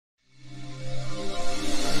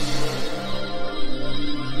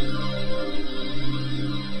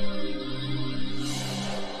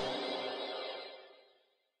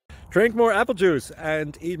Drink more apple juice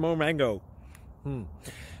and eat more mango.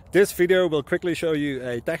 This video will quickly show you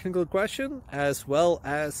a technical question as well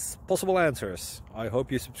as possible answers. I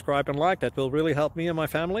hope you subscribe and like, that will really help me and my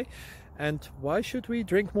family. And why should we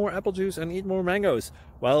drink more apple juice and eat more mangoes?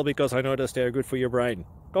 Well, because I noticed they're good for your brain.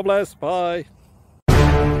 God bless, bye!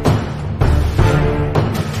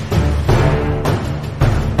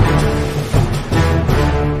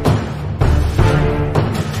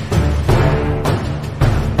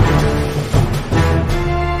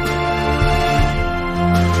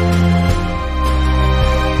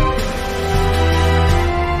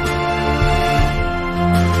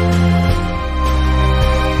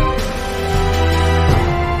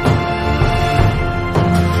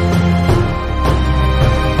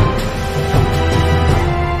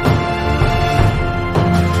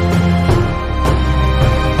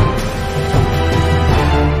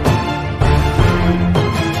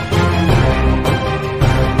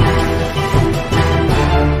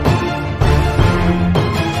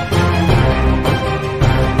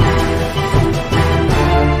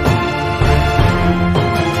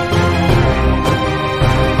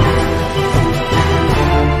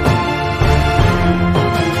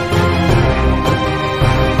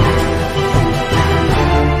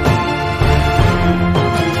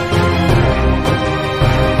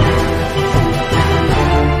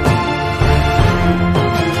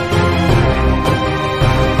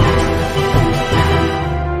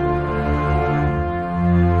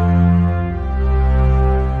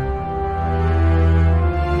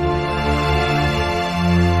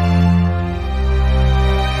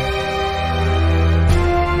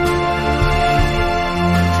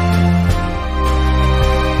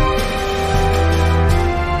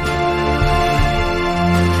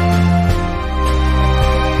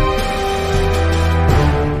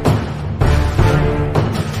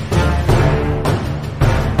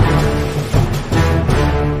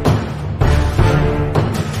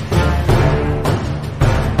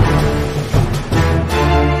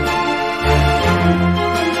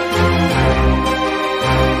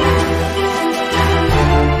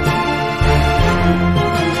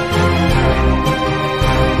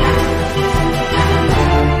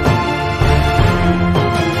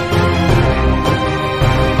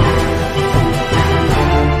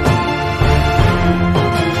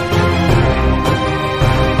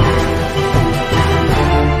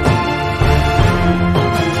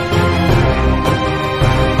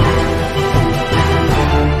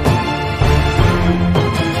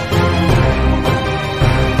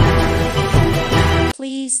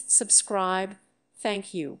 Please subscribe.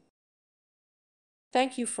 Thank you.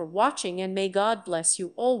 Thank you for watching, and may God bless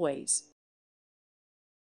you always.